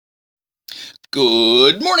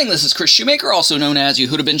Good morning, this is Kris Shoemaker, also known as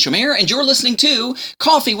Yehudah ben Shomeyr, and you're listening to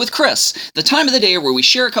Coffee with Kris, the time of the day where we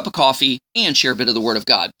share a cup of coffee and share a bit of the Word of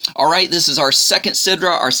God. All right, this is our second Sidra,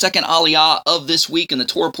 our second Aliyah of this week in the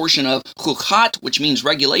Torah portion of Chukkat, which means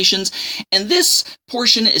regulations, and this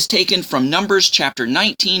portion is taken from Numbers chapter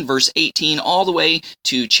 19, verse 18, all the way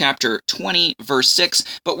to chapter 20, verse 6,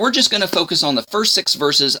 but we're just going to focus on the first 6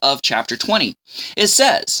 verses of chapter 20. It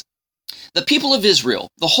says, "The people of Israel,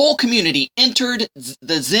 the whole community, entered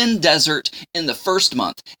the Zin desert in the first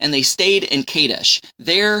month, and they stayed in Kadesh.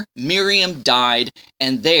 There Miriam died,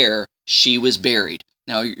 and there she was buried."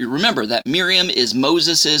 Now, you remember that Miriam is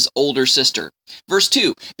Moses' older sister. Verse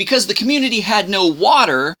 2, "Because the community had no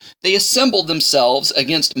water, they assembled themselves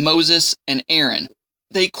against Moses and Aaron.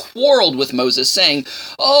 They quarreled with Moses, saying,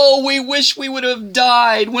 'Oh, we wish we would have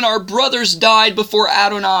died when our brothers died before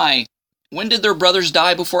Adonai.'" When did their brothers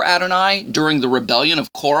die before Adonai? During the rebellion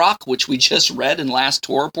of Korach, which we just read in last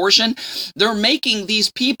Torah portion. They're making these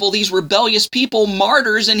people, these rebellious people,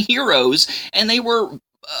 martyrs and heroes, and they were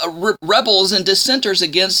rebels and dissenters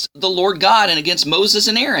against the Lord God and against Moses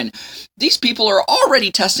and Aaron. These people are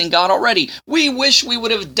already testing God already. "We wish we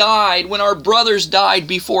would have died when our brothers died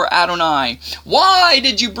before Adonai. Why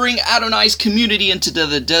did you bring Adonai's community into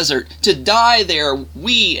the desert to die there,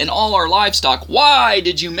 we and all our livestock? Why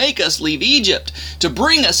did you make us leave Egypt to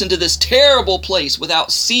bring us into this terrible place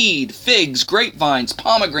without seed, figs, grapevines,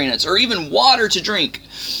 pomegranates, or even water to drink?"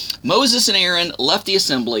 Moses and Aaron left the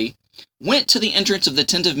assembly, went to the entrance of the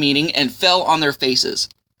tent of meeting, and fell on their faces.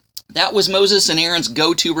 That was Moses and Aaron's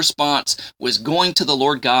go-to response, was going to the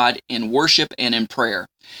Lord God in worship and in prayer.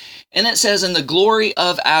 And it says, "And the glory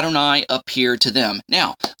of Adonai appeared to them."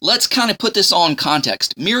 Now, let's kind of put this all in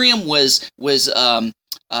context. Miriam was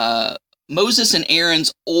Moses and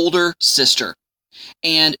Aaron's older sister,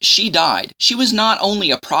 and she died. She was not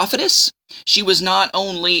only a prophetess, she was not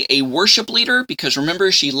only a worship leader, because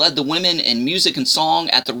remember, she led the women in music and song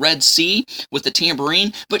at the Red Sea with the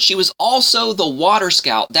tambourine, but she was also the water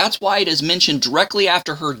scout. That's why it is mentioned directly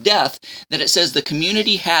after her death that it says the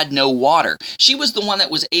community had no water. She was the one that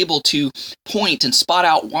was able to point and spot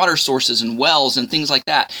out water sources and wells and things like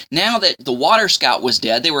that. Now that the water scout was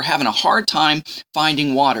dead, they were having a hard time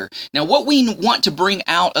finding water. Now, what we want to bring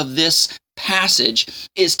out of this passage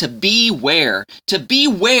is to beware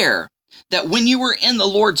that when you were in the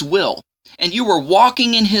Lord's will and you were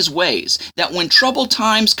walking in His ways, that when troubled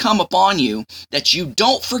times come upon you, that you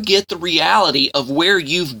don't forget the reality of where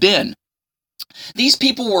you've been. These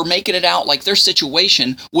people were making it out like their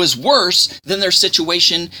situation was worse than their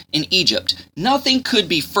situation in Egypt. Nothing could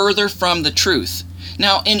be further from the truth.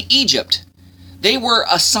 Now, in Egypt, they were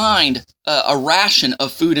assigned a ration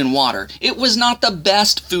of food and water. It was not the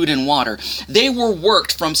best food and water. They were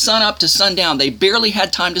worked from sun up to sundown. They barely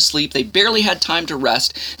had time to sleep. They barely had time to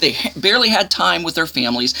rest. They barely had time with their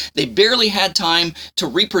families. They barely had time to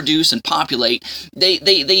reproduce and populate. They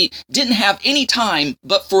didn't have any time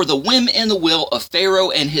but for the whim and the will of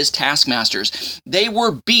Pharaoh and his taskmasters. They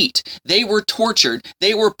were beat. They were tortured.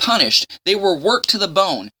 They were punished. They were worked to the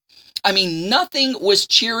bone. I mean, nothing was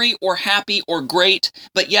cheery or happy or great,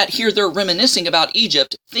 but yet here they're reminiscing about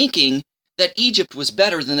Egypt, thinking that Egypt was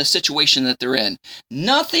better than the situation that they're in.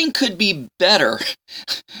 Nothing could be better.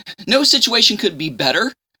 No situation could be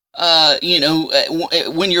better.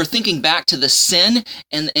 When you're thinking back to the sin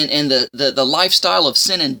and the lifestyle of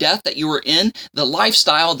sin and death that you were in, the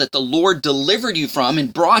lifestyle that the Lord delivered you from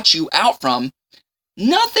and brought you out from,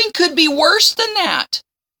 nothing could be worse than that.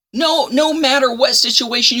 No matter what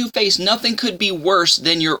situation you face, nothing could be worse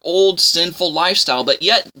than your old sinful lifestyle, but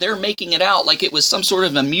yet they're making it out like it was some sort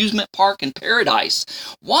of amusement park in paradise.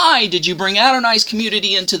 "Why did you bring Adonai's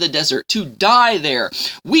community into the desert to die there,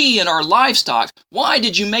 we and our livestock? Why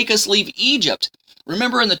did you make us leave Egypt?"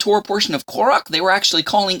 Remember in the Torah portion of Korach, they were actually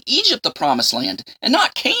calling Egypt the promised land and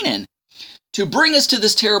not Canaan. "To bring us to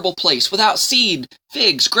this terrible place without seed,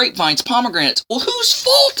 figs, grapevines, pomegranates." Well, whose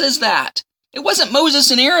fault is that? It wasn't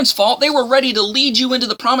Moses and Aaron's fault. They were ready to lead you into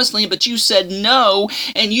the promised land, but you said no,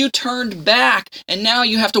 and you turned back, and now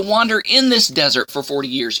you have to wander in this desert for 40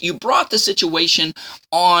 years. You brought the situation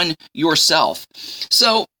on yourself.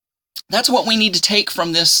 So that's what we need to take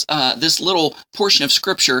from this little portion of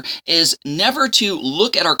Scripture, is never to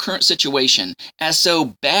look at our current situation as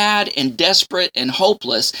so bad and desperate and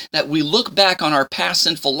hopeless that we look back on our past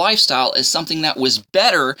sinful lifestyle as something that was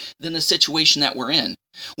better than the situation that we're in.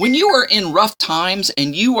 When you are in rough times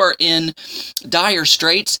and you are in dire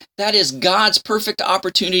straits, that is God's perfect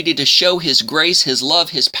opportunity to show His grace, His love,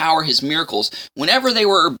 His power, His miracles. Whenever they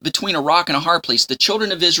were between a rock and a hard place, the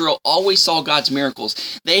children of Israel always saw God's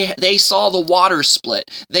miracles. They saw the water split.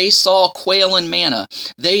 They saw quail and manna.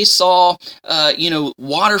 They saw,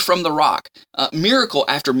 water from the rock. Miracle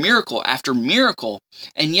after miracle after miracle.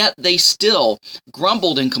 And yet they still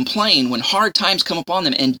grumbled and complained when hard times come upon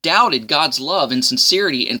them and doubted God's love and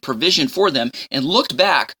sincerity and provision for them and looked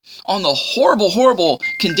back on the horrible, horrible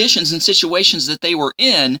conditions and situations that they were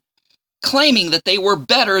in, claiming that they were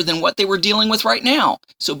better than what they were dealing with right now.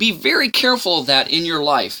 So be very careful of that in your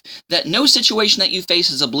life, that no situation that you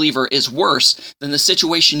face as a believer is worse than the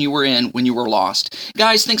situation you were in when you were lost.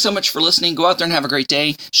 Guys, thanks so much for listening. Go out there and have a great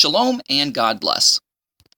day. Shalom and God bless.